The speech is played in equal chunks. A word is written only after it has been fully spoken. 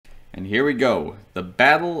And here we go, the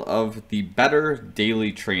battle of the better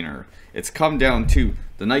daily trainer. It's come down to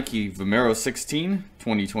the Nike Vomero 16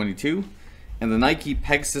 2022 and the Nike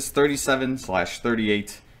Pegasus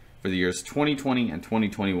 37/38 for the years 2020 and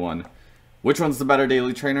 2021. Which one's the better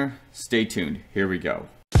daily trainer? Stay tuned, here we go.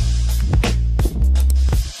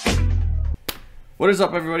 What is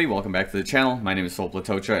up, everybody? Welcome back to the channel. My name is Filip,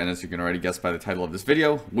 Latocha, and as you can already guess by the title of this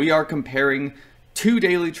video, we are comparing two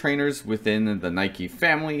daily trainers within the Nike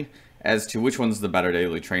family as to which one's the better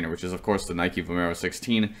daily trainer, which is of course the Nike Vomero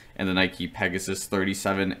 16 and the Nike Pegasus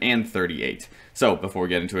 37 and 38. So before we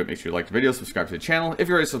get into it, make sure you like the video, subscribe to the channel. If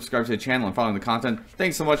you're already subscribed to the channel and following the content,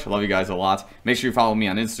 thanks so much. I love you guys a lot. Make sure you follow me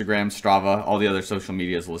on Instagram, Strava, all the other social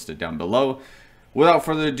media is listed down below. Without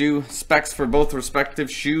further ado, specs for both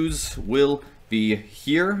respective shoes will be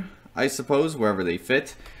here, I suppose, wherever they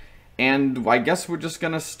fit. And I guess we're just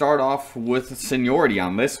going to start off with seniority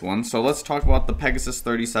on this one. So let's talk about the Pegasus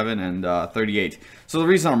 37 and 38. So the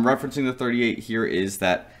reason I'm referencing the 38 here is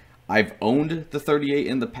that I've owned the 38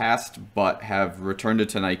 in the past, but have returned it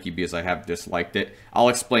to Nike because I have disliked it. I'll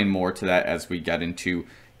explain more to that as we get into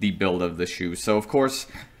the build of the shoe. So of course,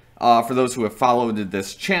 for those who have followed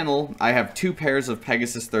this channel, I have two pairs of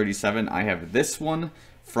Pegasus 37. I have this one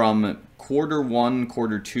from Q1,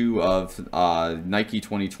 Q2 of Nike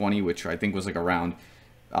 2020, which I think was like around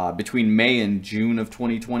between May and June of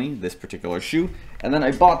 2020, this particular shoe. And then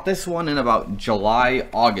I bought this one in about July,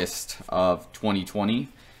 August of 2020.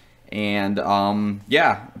 And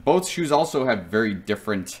yeah, both shoes also have very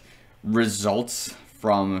different results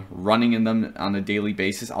from running in them on a daily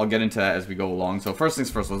basis. I'll get into that as we go along. So first things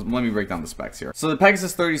first, let me break down the specs here. So the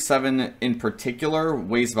Pegasus 37 in particular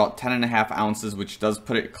weighs about 10.5 ounces, which does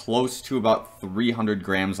put it close to about 300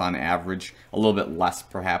 grams on average, a little bit less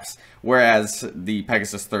perhaps. Whereas the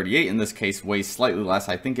Pegasus 38 in this case weighs slightly less.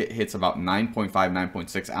 I think it hits about 9.5,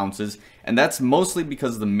 9.6 ounces. And that's mostly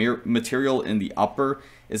because the material in the upper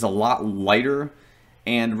is a lot lighter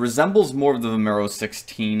and resembles more of the Vomero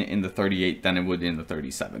 16 in the 38 than it would in the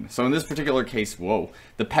 37. So in this particular case, whoa,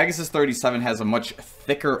 the Pegasus 37 has a much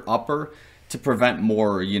thicker upper to prevent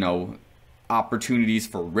more, opportunities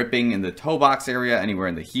for ripping in the toe box area, anywhere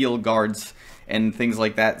in the heel guards and things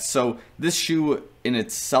like that. So this shoe in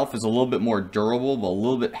itself is a little bit more durable, but a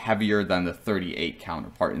little bit heavier than the 38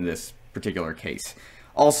 counterpart in this particular case.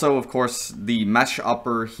 Also, of course, the mesh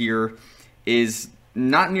upper here is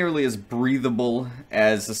not nearly as breathable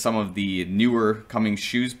as some of the newer coming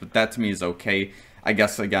shoes, but that to me is okay. I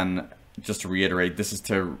guess, again, just to reiterate, this is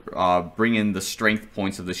to bring in the strength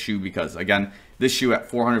points of the shoe because, again, this shoe at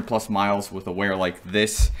 400 plus miles with a wear like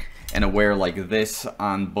this and a wear like this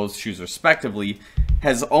on both shoes respectively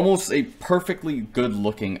has almost a perfectly good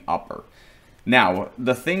looking upper. Now,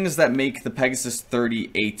 the things that make the Pegasus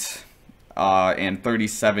 38 and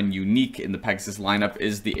 37 unique in the Pegasus lineup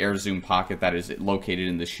is the air zoom pocket that is located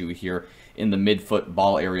in the shoe here in the midfoot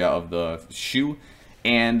ball area of the shoe.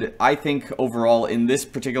 And I think overall in this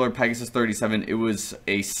particular Pegasus 37, it was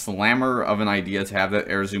a slammer of an idea to have that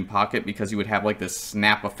air zoom pocket because you would have like this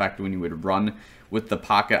snap effect when you would run with the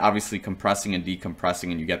pocket obviously compressing and decompressing,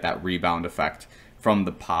 and you get that rebound effect from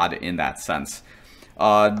the pod in that sense.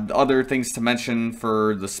 Other things to mention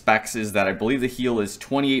for the specs is that I believe the heel is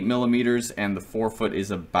 28 millimeters and the forefoot is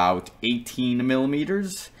about 18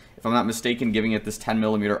 millimeters, if I'm not mistaken, giving it this 10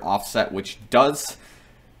 millimeter offset, which does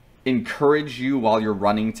encourage you while you're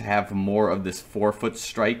running to have more of this forefoot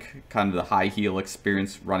strike, kind of the high heel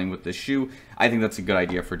experience running with this shoe. I think that's a good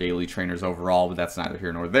idea for daily trainers overall, but that's neither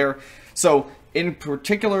here nor there. So in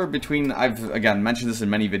particular, I've again mentioned this in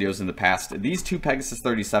many videos in the past, these two Pegasus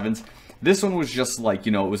 37s, this one was just like,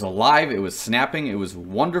 it was alive, it was snapping, it was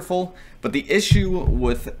wonderful. But the issue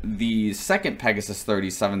with the second Pegasus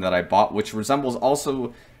 37 that I bought, which resembles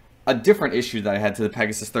also a different issue that I had to the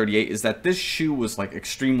Pegasus 38, is that this shoe was like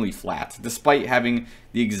extremely flat. Despite having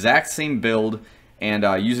the exact same build and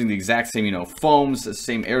using the exact same, foams, the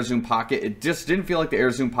same air zoom pocket, it just didn't feel like the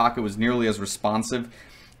air zoom pocket was nearly as responsive.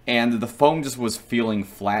 And the foam just was feeling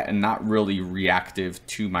flat and not really reactive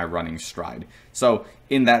to my running stride. So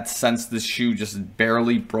in that sense, this shoe just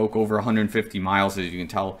barely broke over 150 miles. As you can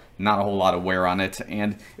tell, not a whole lot of wear on it.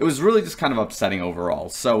 And it was really just kind of upsetting overall.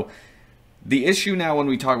 So the issue now when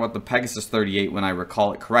we talk about the Pegasus 38, when I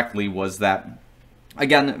recall it correctly, was that,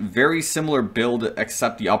 again, very similar build,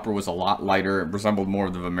 except the upper was a lot lighter. It resembled more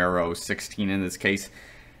of the Vomero 16 in this case.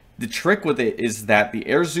 The trick with it is that the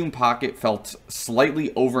air zoom pocket felt slightly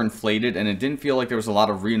overinflated, and it didn't feel like there was a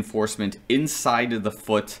lot of reinforcement inside of the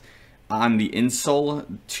foot on the insole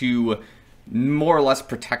to more or less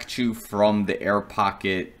protect you from the air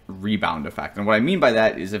pocket rebound effect. And what I mean by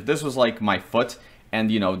that is if this was like my foot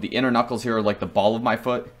and, you know, the inner knuckles here are like the ball of my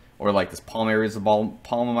foot, or like this palm area is the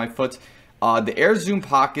palm of my foot. The air zoom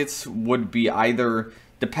pockets would be either,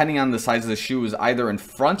 depending on the size of the shoe, is either in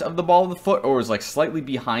front of the ball of the foot or is like slightly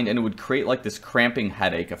behind, and it would create like this cramping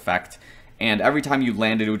headache effect. And every time you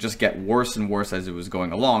landed, it would just get worse and worse as it was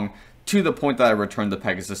going along, to the point that I returned the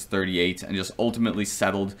Pegasus 38 and just ultimately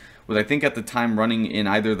settled with, I think at the time, running in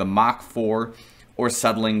either the Mach 4 or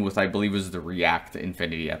settling with, I believe, was the React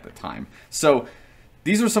Infinity at the time. So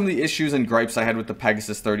these were some of the issues and gripes I had with the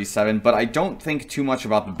Pegasus 37, but I don't think too much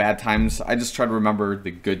about the bad times. I just try to remember the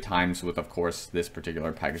good times with, of course, this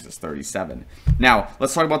particular Pegasus 37. Now,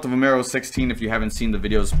 let's talk about the Vomero 16 if you haven't seen the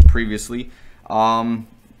videos previously.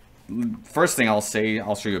 First thing I'll say,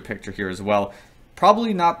 I'll show you a picture here as well.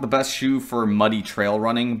 Probably not the best shoe for muddy trail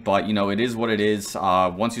running, but, you know, it is what it is.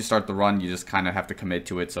 Once you start the run, you just kind of have to commit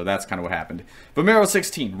to it, so that's kind of what happened. Vomero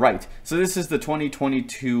 16, right. So this is the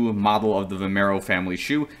 2022 model of the Vomero family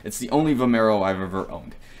shoe. It's the only Vomero I've ever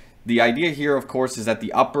owned. The idea here, of course, is that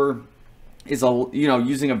the upper is,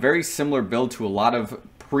 using a very similar build to a lot of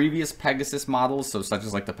previous Pegasus models, so such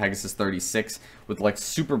as like the Pegasus 36, with like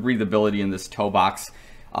super breathability in this toe box.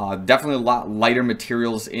 Definitely a lot lighter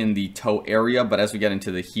materials in the toe area, but as we get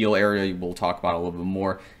into the heel area, we'll talk about a little bit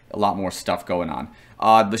more, a lot more stuff going on.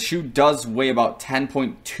 The shoe does weigh about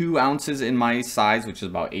 10.2 ounces in my size, which is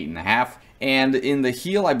about 8.5. And in the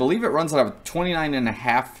heel, I believe it runs at about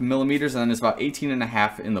 29.5 millimeters, and then it's about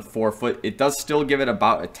 18.5 in the forefoot. It does still give it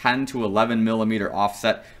about a 10 to 11 millimeter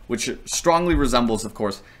offset, which strongly resembles, of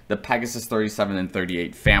course, the Pegasus 37 and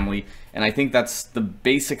 38 family. And I think that's the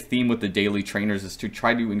basic theme with the daily trainers, is to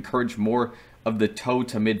try to encourage more of the toe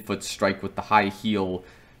to midfoot strike with the high heel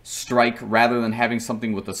strike, rather than having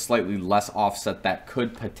something with a slightly less offset that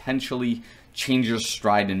could potentially change your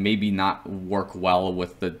stride and maybe not work well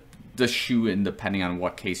with the shoe, and depending on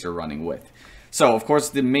what case you're running with. So, of course,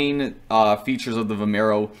 the main features of the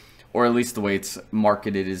Vomero, or at least the way it's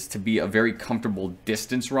marketed, is to be a very comfortable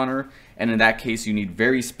distance runner, and in that case you need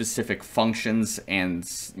very specific functions and,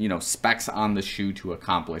 you know, specs on the shoe to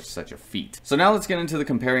accomplish such a feat. So now let's get into the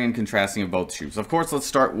comparing and contrasting of both shoes. Of course, let's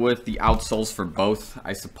start with the outsoles for both.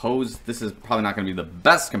 I suppose this is probably not going to be the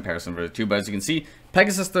best comparison for the two, but as you can see,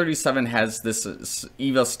 Pegasus 37 has this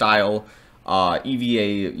EVA style,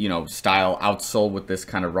 EVA, style outsole with this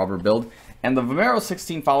kind of rubber build. And the Vomero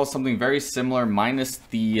 16 follows something very similar, minus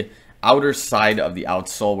the outer side of the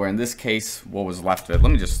outsole, where in this case, what was left of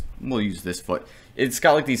it, we'll use this foot. It's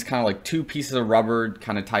got like these kind of like two pieces of rubber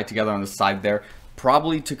kind of tied together on the side there,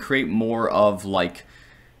 probably to create more of like,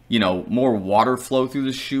 more water flow through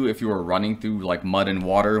the shoe if you were running through like mud and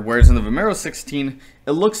water. Whereas in the Vomero 16,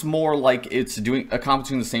 it looks more like it's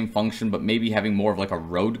accomplishing the same function, but maybe having more of like a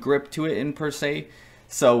road grip to it in per se.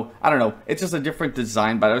 So, I don't know, it's just a different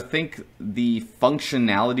design, but I think the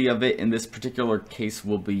functionality of it in this particular case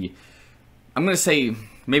will be, I'm going to say,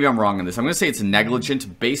 maybe I'm wrong on this, I'm going to say it's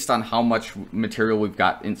negligent based on how much material we've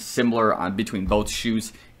got in similar on between both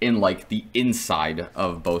shoes in like the inside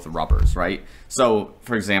of both rubbers, right? So,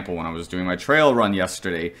 for example, when I was doing my trail run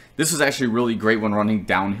yesterday, this was actually really great when running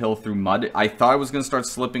downhill through mud. I thought I was going to start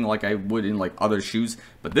slipping like I would in like other shoes,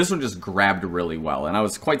 but this one just grabbed really well, and I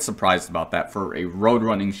was quite surprised about that for a road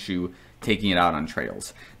running shoe, taking it out on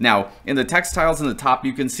trails. Now, in the textiles in the top,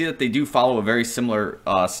 you can see that they do follow a very similar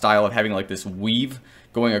style of having like this weave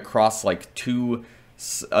going across like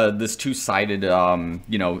this two-sided,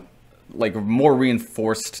 like more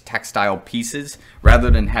reinforced textile pieces,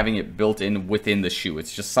 rather than having it built in within the shoe.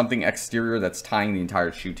 It's just something exterior that's tying the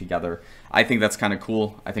entire shoe together. I think that's kind of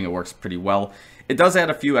cool. I think it works pretty well. It does add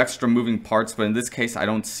a few extra moving parts, but in this case, I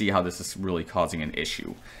don't see how this is really causing an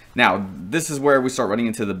issue. Now, this is where we start running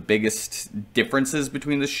into the biggest differences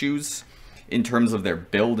between the shoes in terms of their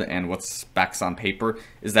build and what specs on paper,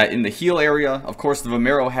 is that in the heel area, of course, the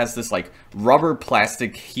Vomero has this like rubber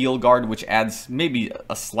plastic heel guard, which adds maybe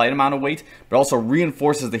a slight amount of weight, but also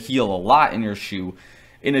reinforces the heel a lot in your shoe,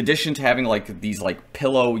 in addition to having like these like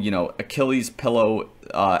pillow, Achilles pillow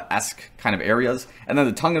esque kind of areas. And then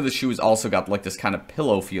the tongue of the shoe has also got like this kind of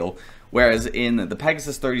pillow feel, whereas in the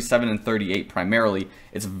Pegasus 37 and 38 primarily,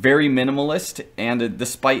 it's very minimalist, and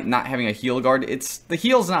despite not having a heel guard, the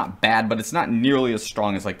heel's not bad, but it's not nearly as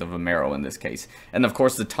strong as like the Vomero in this case. And of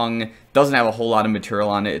course, the tongue doesn't have a whole lot of material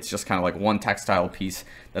on it. It's just kind of like one textile piece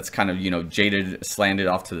that's kind of, jaded, slanted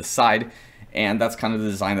off to the side. And that's kind of the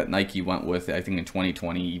design that Nike went with, I think, in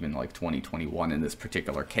 2020, even like 2021 in this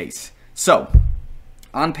particular case. So,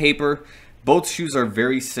 on paper, both shoes are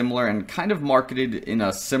very similar and kind of marketed in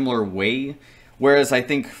a similar way, whereas I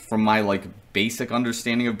think from my like basic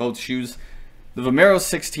understanding of both shoes, The Vomero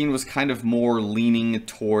 16 was kind of more leaning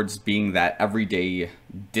towards being that everyday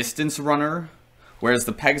distance runner, whereas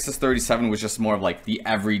the Pegasus 37 was just more of like the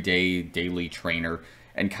everyday daily trainer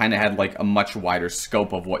and kind of had like a much wider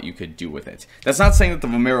scope of what you could do with it. That's not saying that the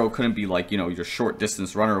Vomero couldn't be like, you know, your short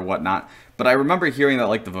distance runner or whatnot, but I remember hearing that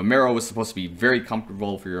like the Vomero was supposed to be very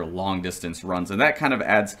comfortable for your long distance runs, and that kind of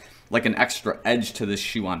adds like an extra edge to this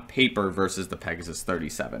shoe on paper versus the Pegasus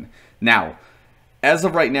 37. Now, as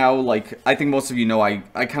of right now, like, I think most of you know, I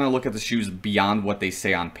kind of look at the shoes beyond what they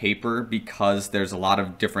say on paper, because there's a lot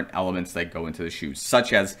of different elements that go into the shoes,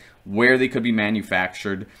 such as where they could be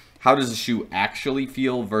manufactured, how does the shoe actually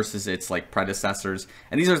feel versus its like predecessors,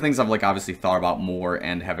 and these are things I've like obviously thought about more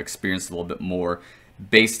and have experienced a little bit more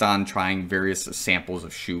based on trying various samples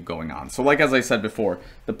of shoe going on. So like as I said before,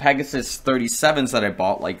 the Pegasus 37s that I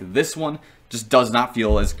bought, like this one just does not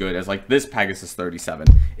feel as good as like this Pegasus 37.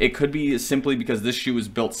 It could be simply because this shoe was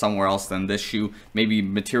built somewhere else than this shoe. Maybe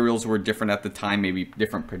materials were different at the time, maybe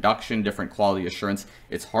different production, different quality assurance.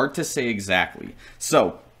 It's hard to say exactly.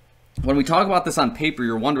 So when we talk about this on paper,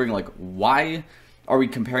 you're wondering like, why are we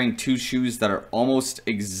comparing two shoes that are almost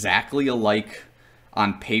exactly alike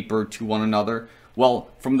on paper to one another? Well,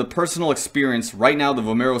 from the personal experience, right now the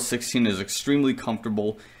Vomero 16 is extremely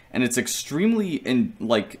comfortable, and it's extremely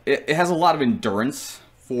it has a lot of endurance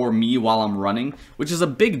for me while I'm running, which is a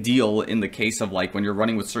big deal in the case of like when you're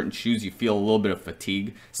running with certain shoes, you feel a little bit of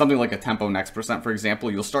fatigue. Something like a Tempo Next Percent, for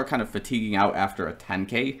example, you'll start kind of fatiguing out after a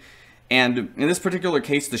 10K. And in this particular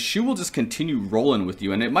case, the shoe will just continue rolling with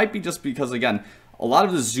you. And it might be just because, again, a lot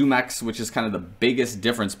of the Zoom X, which is kind of the biggest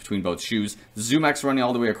difference between both shoes, the Zoom X running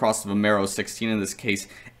all the way across the Vomero 16 in this case,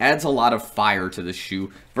 adds a lot of fire to the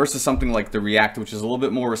shoe versus something like the React, which is a little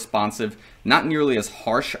bit more responsive, not nearly as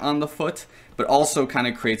harsh on the foot, but also kind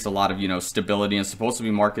of creates a lot of, you know, stability and supposed to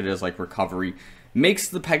be marketed as like recovery. Makes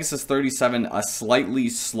the Pegasus 37 a slightly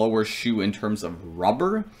slower shoe in terms of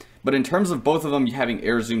rubber, but in terms of both of them having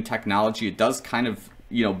Air Zoom technology, it does kind of,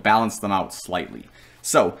 you know, balance them out slightly.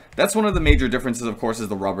 So that's one of the major differences, of course, is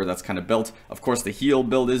the rubber that's kind of built. Of course, the heel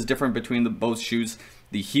build is different between both shoes.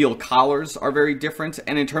 The heel collars are very different.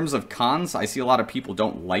 And in terms of cons, I see a lot of people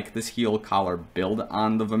don't like this heel collar build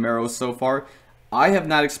on the Vomero so far. I have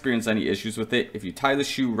not experienced any issues with it. If you tie the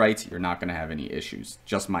shoe right, you're not going to have any issues.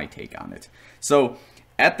 Just my take on it. So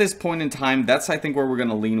at this point in time, that's, I think, where we're going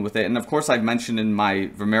to lean with it. And of course, I've mentioned in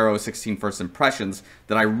my Vomero 16 first impressions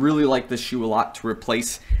that I really like this shoe a lot to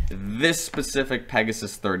replace this specific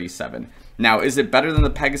Pegasus 37. Now, is it better than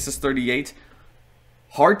the Pegasus 38?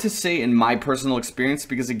 Hard to say in my personal experience,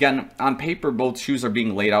 because again, on paper, both shoes are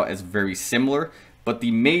being laid out as very similar. But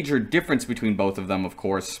the major difference between both of them, of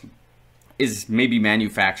course, is maybe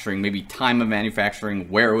manufacturing, maybe time of manufacturing,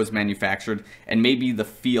 where it was manufactured, and maybe the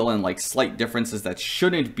feel and like slight differences that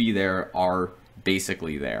shouldn't be there are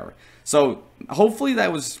basically there. So hopefully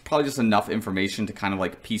that was probably just enough information to kind of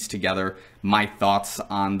like piece together my thoughts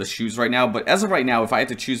on the shoes right now. But as of right now, if I had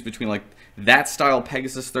to choose between like that style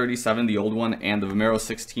Pegasus 37, the old one, and the Vomero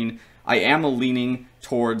 16, I am leaning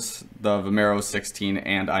towards the Vomero 16,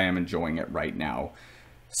 and I am enjoying it right now.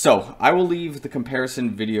 So I will leave the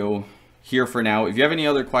comparison video here for now. If you have any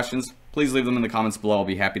other questions, please leave them in the comments below. I'll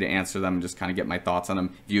be happy to answer them and just kind of get my thoughts on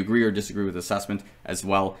them. If you agree or disagree with the assessment as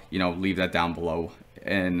well, you know, leave that down below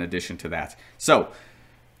in addition to that. So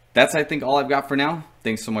that's, I think, all I've got for now.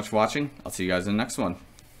 Thanks so much for watching. I'll see you guys in the next one.